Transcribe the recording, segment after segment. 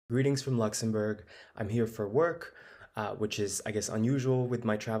Greetings from Luxembourg. I'm here for work, which is, I guess, unusual with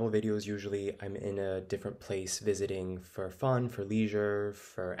my travel videos. Usually, I'm in a different place visiting for fun, for leisure,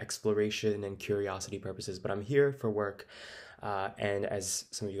 for exploration and curiosity purposes, but I'm here for work. And as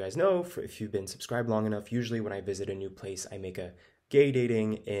some of you guys know, if you've been subscribed long enough, usually when I visit a new place, I make a gay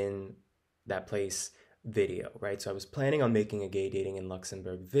dating in that place video, right? So I was planning on making a gay dating in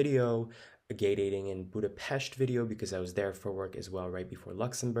Luxembourg video, a gay dating in Budapest video because I was there for work as well right before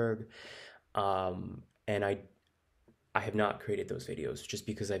Luxembourg. And I have not created those videos just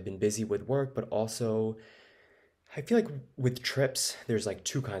because I've been busy with work, but also I feel like with trips, there's like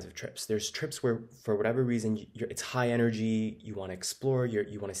two kinds of trips. There's trips where, for whatever reason, it's high energy, you want to explore,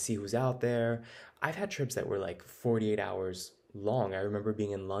 you want to see who's out there. I've had trips that were like 48 hours long. I remember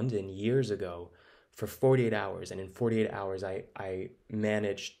being in London years ago for 48 hours, and in 48 hours, I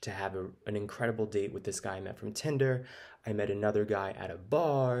managed to have an incredible date with this guy I met from Tinder. I met another guy at a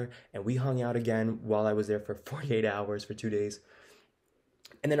bar, and we hung out again while I was there for 48 hours for 2 days.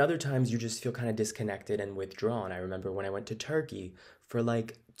 And then other times you just feel kind of disconnected and withdrawn. I remember when I went to Turkey for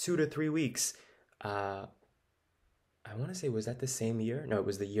like 2 to 3 weeks. Uh, I want to say, was that the same year? No, it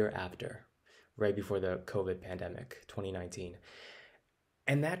was the year after, right before the COVID pandemic, 2019.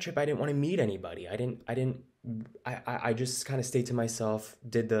 And that trip, I didn't want to meet anybody. I just kind of stayed to myself,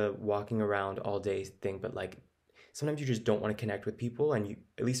 did the walking around all day thing, but like sometimes you just don't want to connect with people. And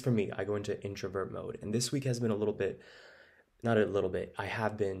at least for me, I go into introvert mode. And this week has been a little bit, not a little bit, I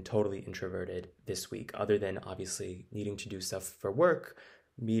have been totally introverted this week, other than obviously needing to do stuff for work,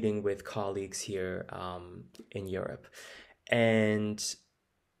 meeting with colleagues here in Europe. And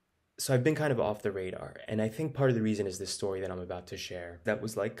so I've been kind of off the radar. And I think part of the reason is this story that I'm about to share that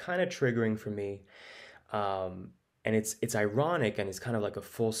was like kind of triggering for me. And it's ironic and it's kind of like a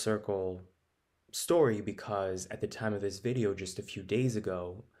full circle story because at the time of this video, just a few days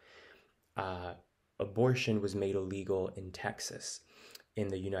ago, uh, abortion was made illegal in Texas in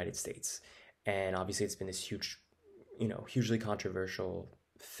the United States. And obviously it's been this huge, hugely controversial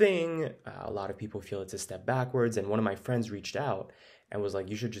thing. A lot of people feel it's a step backwards. And one of my friends reached out and was like,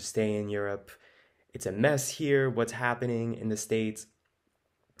 you should just stay in Europe. It's a mess here. What's happening in the States?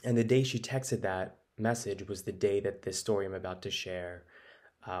 And the day she texted that message was the day that this story I'm about to share,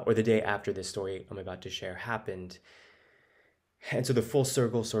 or the day after this story I'm about to share happened. And so the full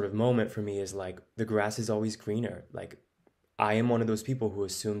circle sort of moment for me is like the grass is always greener. Like I am one of those people who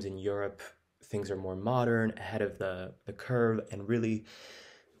assumes in Europe things are more modern, ahead of the curve, and really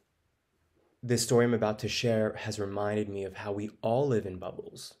this story I'm about to share has reminded me of how we all live in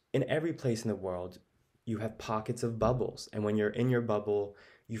bubbles. In every place in the world, you have pockets of bubbles. And when you're in your bubble,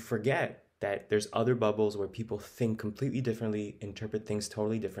 you forget that there's other bubbles where people think completely differently, interpret things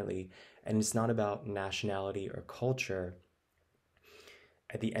totally differently. And it's not about nationality or culture.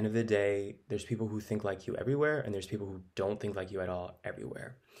 At the end of the day, there's people who think like you everywhere, and there's people who don't think like you at all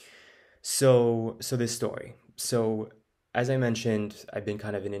everywhere. So this story. So as I mentioned, I've been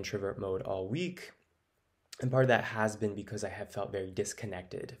kind of in introvert mode all week. And part of that has been because I have felt very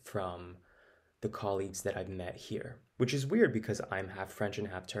disconnected from the colleagues that I've met here, which is weird because I'm half French and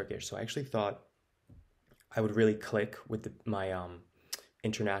half Turkish. So I actually thought I would really click with my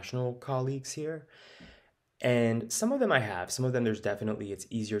international colleagues here. And some of them I have. Some of them it's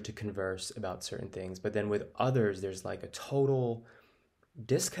easier to converse about certain things. But then with others, there's like a total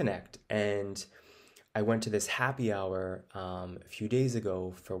disconnect. And I went to this happy hour a few days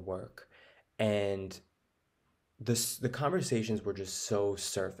ago for work, and the conversations were just so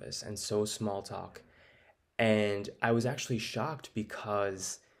surface and so small talk. And I was actually shocked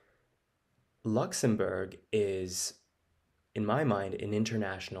because Luxembourg is, in my mind, an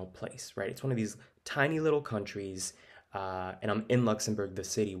international place, right? It's one of these tiny little countries, and I'm in Luxembourg, the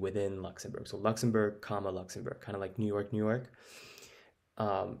city within Luxembourg. So Luxembourg, comma, Luxembourg, kind of like New York, New York.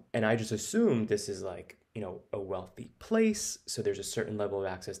 And I just assumed this is like, a wealthy place. So there's a certain level of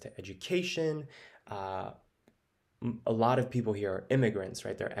access to education. A lot of people here are immigrants,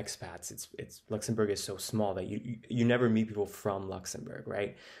 right? They're expats. It's Luxembourg is so small that you never meet people from Luxembourg,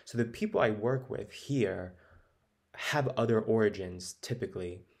 right? So the people I work with here have other origins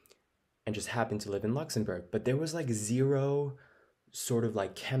typically and just happen to live in Luxembourg. But there was like zero sort of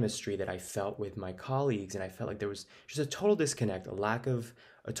like chemistry that I felt with my colleagues, and I felt like there was just a total disconnect,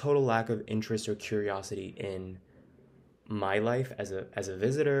 a total lack of interest or curiosity in my life as a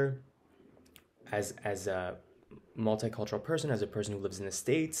visitor, as a multicultural person, as a person who lives in the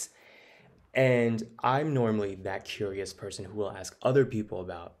States. And I'm normally that curious person who will ask other people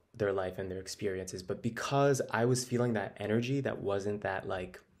about their life and their experiences. But because I was feeling that energy that wasn't that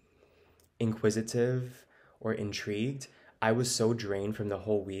like inquisitive or intrigued, I was so drained from the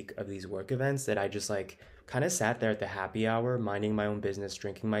whole week of these work events that I just like kind of sat there at the happy hour, minding my own business,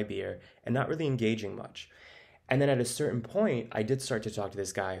 drinking my beer, and not really engaging much. And then at a certain point, I did start to talk to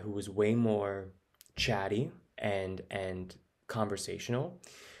this guy who was way more chatty and conversational.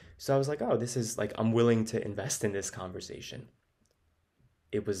 So I was like, oh, this is like I'm willing to invest in this conversation.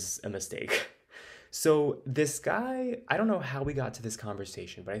 It was a mistake. So this guy, I don't know how we got to this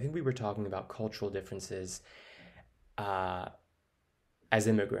conversation, but I think we were talking about cultural differences uh, as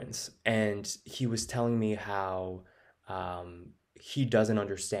immigrants, and he was telling me how he doesn't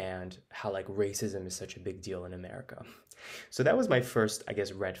understand how like racism is such a big deal in America. So that was my first, I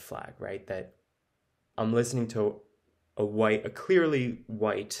guess, red flag, right? That I'm listening to a clearly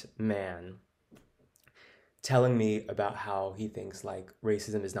white man telling me about how he thinks like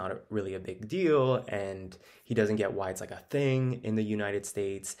racism is not really a big deal, and he doesn't get why it's like a thing in the United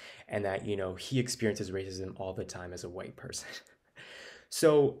States, and that, you know, he experiences racism all the time as a white person.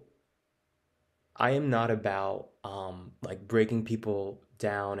 So I am not about like breaking people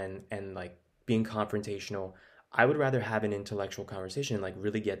down and like being confrontational. I would rather have an intellectual conversation and like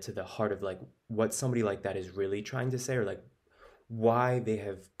really get to the heart of like what somebody like that is really trying to say, or like why they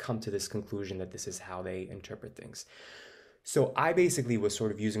have come to this conclusion that this is how they interpret things. So I basically was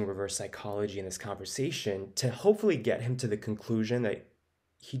sort of using reverse psychology in this conversation to hopefully get him to the conclusion that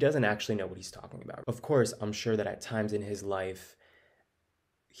he doesn't actually know what he's talking about. Of course, I'm sure that at times in his life,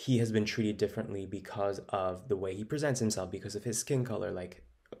 he has been treated differently because of the way he presents himself, because of his skin color. Like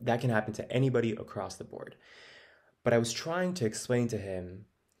that can happen to anybody across the board. But I was trying to explain to him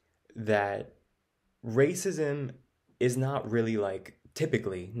that racism is not really like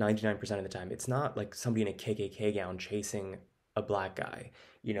typically 99% of the time, it's not like somebody in a KKK gown chasing a black guy,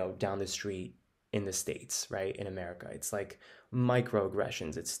 you know, down the street in the States, right? In America. It's like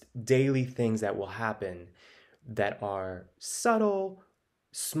microaggressions, it's daily things that will happen that are subtle,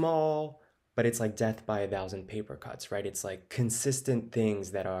 small, but it's like death by a thousand paper cuts, right? It's like consistent things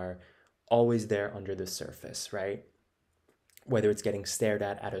that are always there under the surface, right? Whether it's getting stared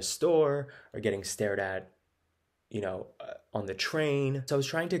at a store or getting stared at, you know, on the train. So I was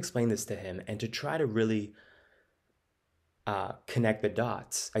trying to explain this to him and to try to really connect the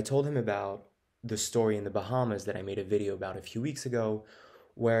dots. I told him about the story in the Bahamas that I made a video about a few weeks ago,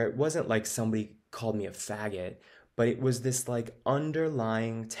 where it wasn't like somebody called me a faggot, but it was this like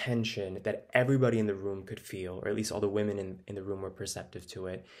underlying tension that everybody in the room could feel, or at least all the women in the room were perceptive to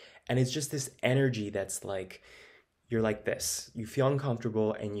it. And it's just this energy that's like, you're like this, you feel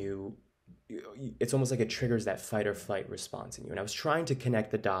uncomfortable, and it's almost like it triggers that fight or flight response in you. And I was trying to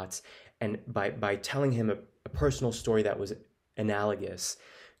connect the dots, and by telling him a personal story that was analogous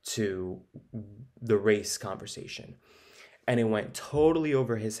to the race conversation. And it went totally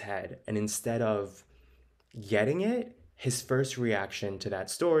over his head. And instead of getting it, his first reaction to that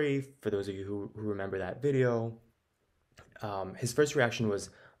story, for those of you who remember that video, his first reaction was,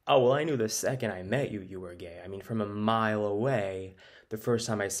 oh, well, I knew the second I met you, you were gay. I mean, from a mile away, the first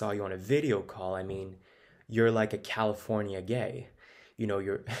time I saw you on a video call, I mean, you're like a California gay. You know,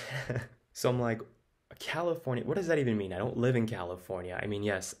 you're... So I'm like, California, what does that even mean? I don't live in California. I mean,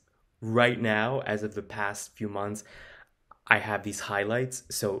 yes, right now, as of the past few months, I have these highlights.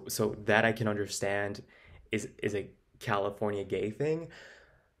 So that I can understand is a California gay thing.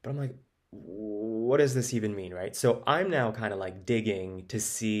 But I'm like, what does this even mean, right? So I'm now kind of like digging to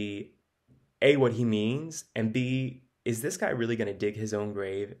see A, what he means, and B, is this guy really going to dig his own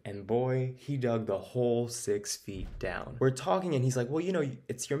grave? And boy, he dug the whole 6 feet down. We're talking and he's like, well, you know,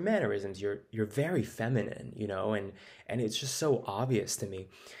 it's your mannerisms. You're very feminine, you know, and it's just so obvious to me.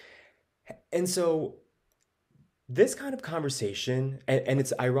 And so this kind of conversation, and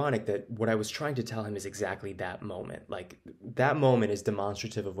it's ironic that what I was trying to tell him is exactly that moment. Like that moment is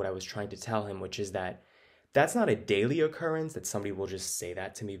demonstrative of what I was trying to tell him, which is that that's not a daily occurrence, that somebody will just say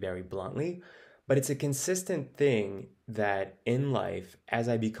that to me very bluntly, but it's a consistent thing that in life, as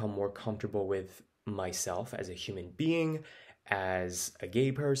I become more comfortable with myself as a human being, as a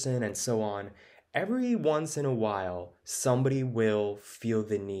gay person, and so on, every once in a while, somebody will feel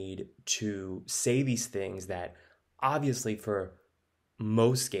the need to say these things that obviously for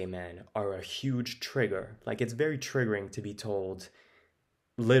most gay men are a huge trigger. Like it's very triggering to be told,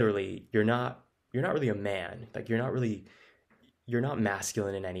 literally, you're not really a man. Like you're not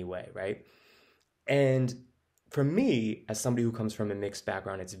masculine in any way, right? And for me, as somebody who comes from a mixed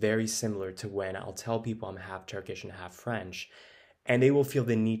background, it's very similar to when I'll tell people I'm half Turkish and half French, and they will feel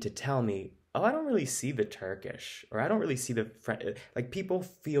the need to tell me, oh, I don't really see the Turkish, or I don't really see the French. Like people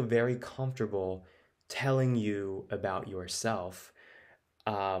feel very comfortable telling you about yourself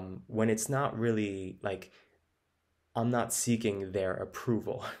when it's not really like I'm not seeking their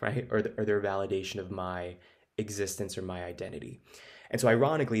approval, right? Or their validation of my existence or my identity. And so,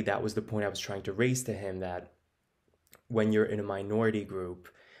 ironically, that was the point I was trying to raise to him, that when you're in a minority group,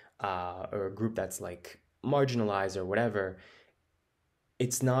 or a group that's like marginalized or whatever,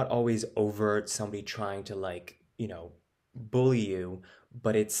 it's not always overt, somebody trying to, like, bully you,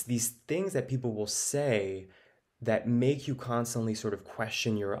 but it's these things that people will say that make you constantly sort of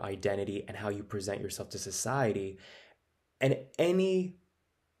question your identity and how you present yourself to society. And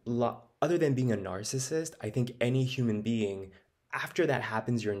other than being a narcissist, I think any human being, after that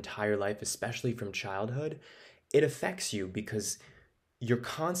happens your entire life, especially from childhood, it affects you because you're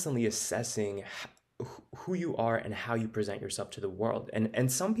constantly assessing who you are and how you present yourself to the world.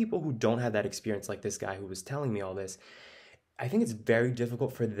 And some people who don't have that experience, like this guy who was telling me all this, I think it's very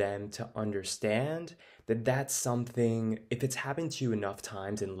difficult for them to understand that that's something, if it's happened to you enough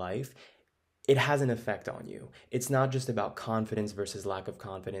times in life, it has an effect on you. It's not just about confidence versus lack of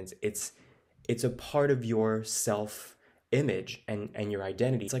confidence. It's a part of your self image and your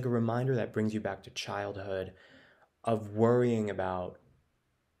identity. It's like a reminder that brings you back to childhood, of worrying about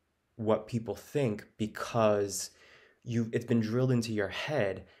what people think, because it's been drilled into your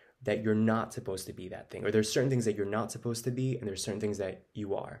head that you're not supposed to be that thing, or there's certain things that you're not supposed to be, and there's certain things that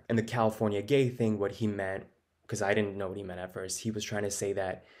you are. And the California gay thing, what he meant, because I didn't know what he meant at first, he was trying to say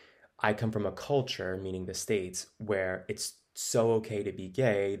that I come from a culture, meaning the States, where it's so okay to be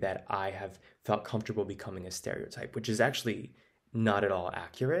gay that I have felt comfortable becoming a stereotype, which is actually not at all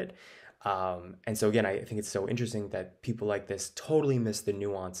accurate. And so again, I think it's so interesting that people like this totally miss the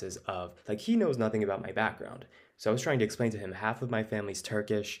nuances of, like, he knows nothing about my background. So I was trying to explain to him, half of my family's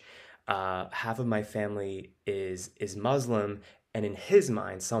Turkish, half of my family is Muslim, and in his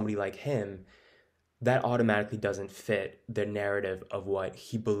mind, somebody like him, that automatically doesn't fit the narrative of what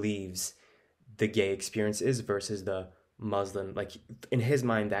he believes the gay experience is versus the Muslim. Like, in his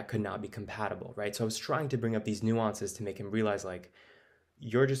mind, that could not be compatible, right? So I was trying to bring up these nuances to make him realize, like,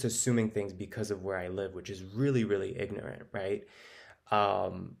 you're just assuming things because of where I live, which is really, really ignorant, right?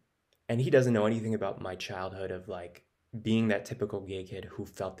 Um, and he doesn't know anything about my childhood of, like, being that typical gay kid who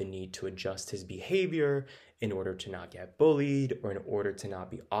felt the need to adjust his behavior in order to not get bullied or in order to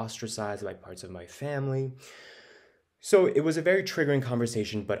not be ostracized by parts of my family. So it was a very triggering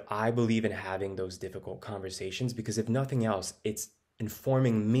conversation, but I believe in having those difficult conversations because, if nothing else, it's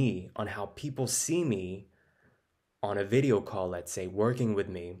informing me on how people see me on a video call, let's say,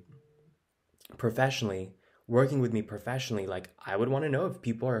 professionally, working with me professionally. Like, I would want to know if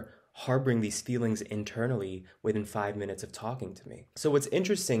people are harboring these feelings internally within 5 minutes of talking to me. So what's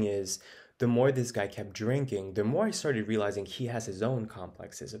interesting is, the more this guy kept drinking, the more I started realizing he has his own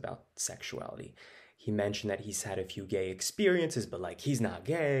complexes about sexuality. He mentioned that he's had a few gay experiences, but, like, he's not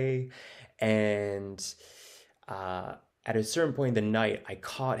gay. And at a certain point in the night, I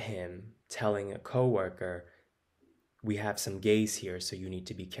caught him telling a coworker, we have some gays here, so you need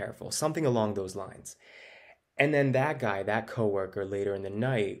to be careful. Something along those lines. And then that guy, that coworker, later in the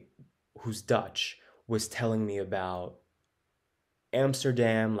night, who's Dutch, was telling me about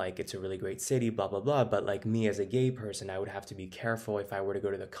Amsterdam, like, it's a really great city, blah, blah, blah. But, like, me as a gay person, I would have to be careful if I were to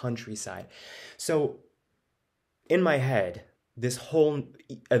go to the countryside. So in my head, this whole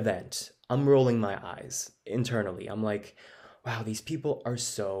event, I'm rolling my eyes internally. I'm like, wow, these people are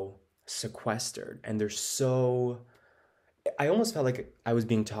so sequestered, and they're so, I almost felt like I was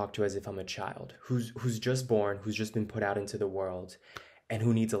being talked to as if I'm a child who's just born, who's just been put out into the world, and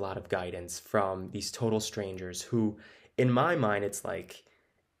who needs a lot of guidance from these total strangers who, in my mind, it's like,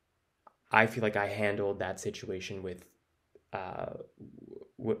 I feel like I handled that situation uh,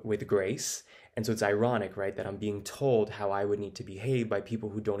 with grace. And so it's ironic, right, that I'm being told how I would need to behave by people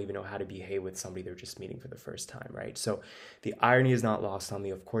who don't even know how to behave with somebody they're just meeting for the first time, right? So the irony is not lost on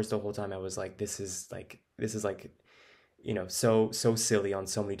me. Of course, the whole time I was like, this is like, so silly on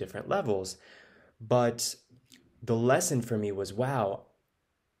so many different levels. But the lesson for me was, wow,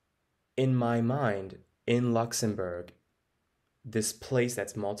 in my mind, in Luxembourg, this place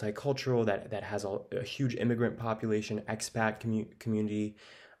that's multicultural, that has a huge immigrant population, expat community,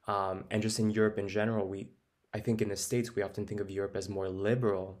 and just in Europe in general, I think in the States, we often think of Europe as more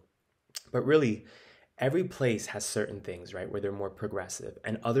liberal, but really, every place has certain things, right, where they're more progressive,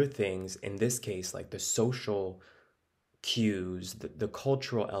 and other things, in this case, like the social cues, the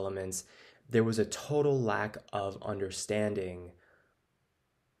cultural elements, there was a total lack of understanding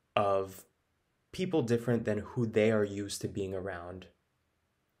of people different than who they are used to being around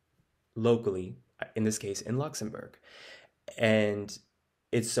locally, in this case, in Luxembourg. And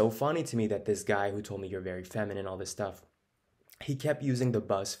it's so funny to me that this guy who told me you're very feminine, all this stuff, he kept using the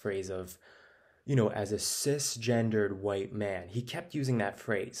buzz phrase of as a cisgendered white man. He kept using that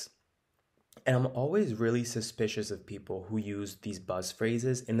phrase. And I'm always really suspicious of people who use these buzz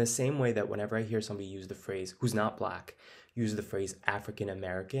phrases in the same way that whenever I hear somebody use the phrase, who's not black, use the phrase African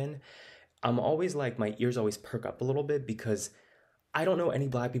American, I'm always like, my ears always perk up a little bit because I don't know any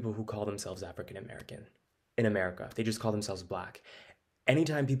black people who call themselves African American in America. They just call themselves black.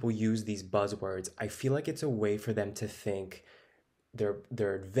 Anytime people use these buzzwords, I feel like it's a way for them to think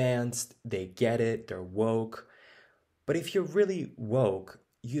they're advanced, they get it, they're woke. But if you're really woke,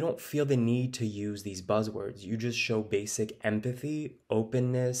 you don't feel the need to use these buzzwords. You just show basic empathy,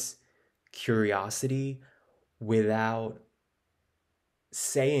 openness, curiosity without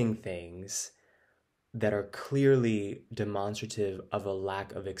saying things that are clearly demonstrative of a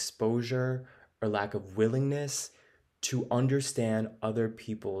lack of exposure or lack of willingness to understand other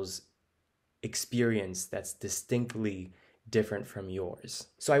people's experience that's distinctly different from yours.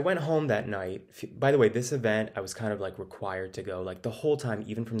 So I went home that night. By the way, this event, I was kind of like required to go. Like the whole time,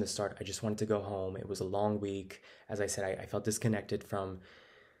 even from the start, I just wanted to go home. It was a long week. As I said, I felt disconnected from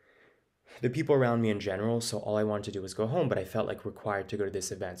the people around me in general. So all I wanted to do was go home, but I felt like required to go to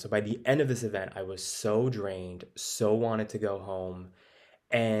this event. So by the end of this event, I was so drained, so wanted to go home.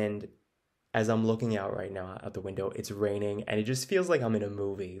 And as I'm looking out right now out the window, it's raining and it just feels like I'm in a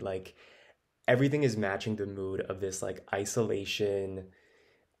movie. Like everything is matching the mood of this like isolation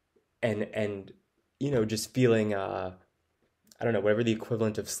and just feeling I don't know, whatever the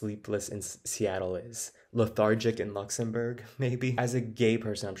equivalent of sleepless in Seattle is. Lethargic in Luxembourg, maybe. As a gay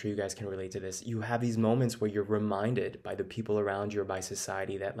person, I'm sure you guys can relate to this. You have these moments where you're reminded by the people around you or by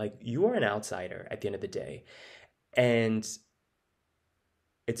society that like you are an outsider at the end of the day. And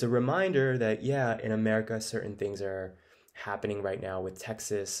it's a reminder that, yeah, in America, certain things are happening right now with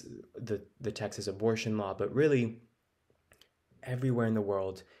Texas, the Texas abortion law, but really everywhere in the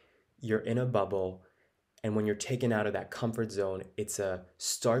world, you're in a bubble. And when you're taken out of that comfort zone, it's a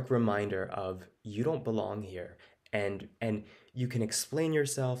stark reminder of you don't belong here. And you can explain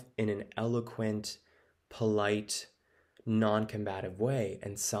yourself in an eloquent, polite, non-combative way.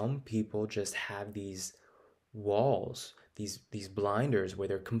 And some people just have these walls, these blinders where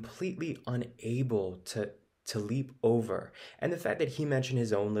they're completely unable to leap over. And the fact that he mentioned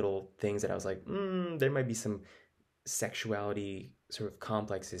his own little things that I was like, there might be some sexuality sort of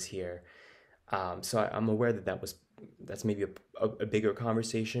complexes here. So I'm aware that's maybe a bigger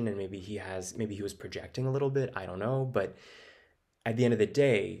conversation, and maybe he was projecting a little bit. I don't know, but at the end of the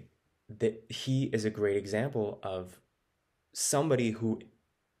day, that he is a great example of somebody who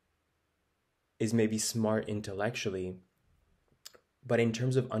is maybe smart intellectually, but in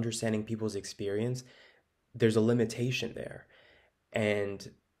terms of understanding people's experience, there's a limitation there,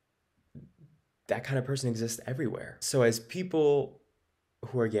 and that kind of person exists everywhere. So as people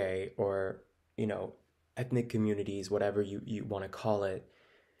who are gay or ethnic communities, whatever you want to call it,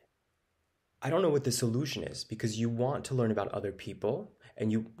 I don't know what the solution is, because you want to learn about other people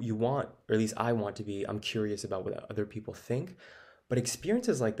and you want, or at least I'm curious about what other people think. But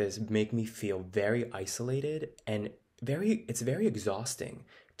experiences like this make me feel very isolated and it's very exhausting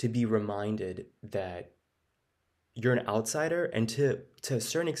to be reminded that you're an outsider, and to a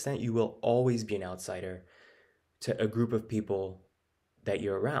certain extent, you will always be an outsider to a group of people that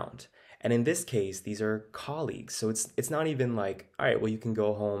you're around. And in this case, these are colleagues. So it's not even like, all right, well, you can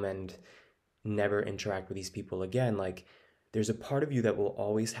go home and never interact with these people again. Like, there's a part of you that will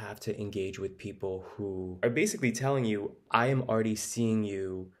always have to engage with people who are basically telling you, I am already seeing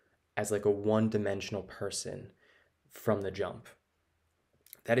you as like a one-dimensional person from the jump.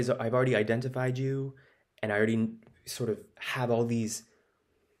 That is, I've already identified you, and I already sort of have all these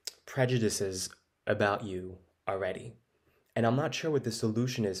prejudices about you already. And I'm not sure what the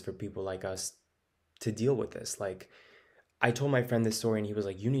solution is for people like us to deal with this. Like, I told my friend this story and he was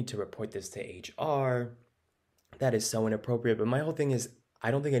like, you need to report this to HR. That is so inappropriate. But my whole thing is,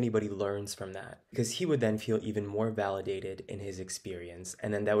 I don't think anybody learns from that, because he would then feel even more validated in his experience.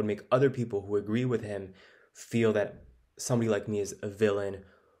 And then that would make other people who agree with him feel that somebody like me is a villain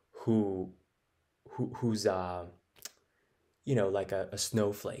who's like a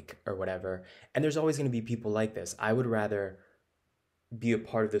snowflake or whatever. And there's always going to be people like this. I would rather be a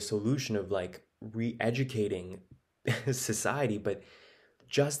part of the solution of like re-educating society. But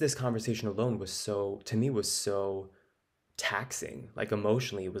just this conversation alone was so taxing. Like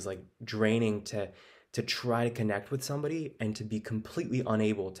emotionally, it was like draining to try to connect with somebody and to be completely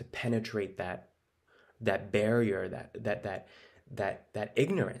unable to penetrate that barrier, that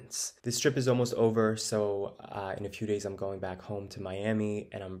ignorance. This trip is almost over, so in a few days I'm going back home to Miami,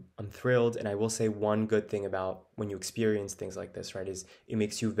 and I'm thrilled. And I will say one good thing about when you experience things like this, right, is it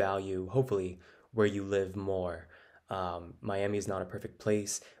makes you value, hopefully, where you live more. Miami is not a perfect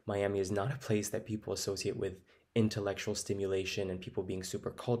place. Miami is not a place that people associate with intellectual stimulation and people being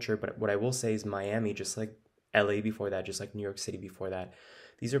super cultured. But what I will say is Miami, just like LA before that, just like New York City before that,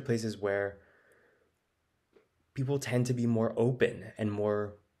 these are places where people tend to be more open and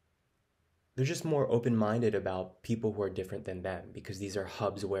more, they're just more open-minded about people who are different than them, because these are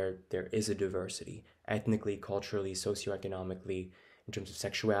hubs where there is a diversity ethnically, culturally, socioeconomically, in terms of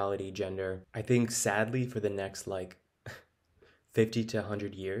sexuality, gender. I think sadly for the next like 50 to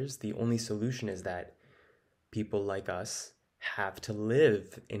 100 years, the only solution is that people like us have to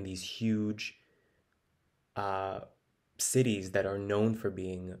live in these huge uh, cities that are known for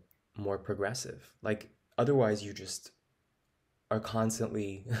being more progressive. Like, otherwise, you just are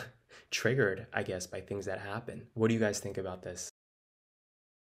constantly triggered, I guess, by things that happen. What do you guys think about this?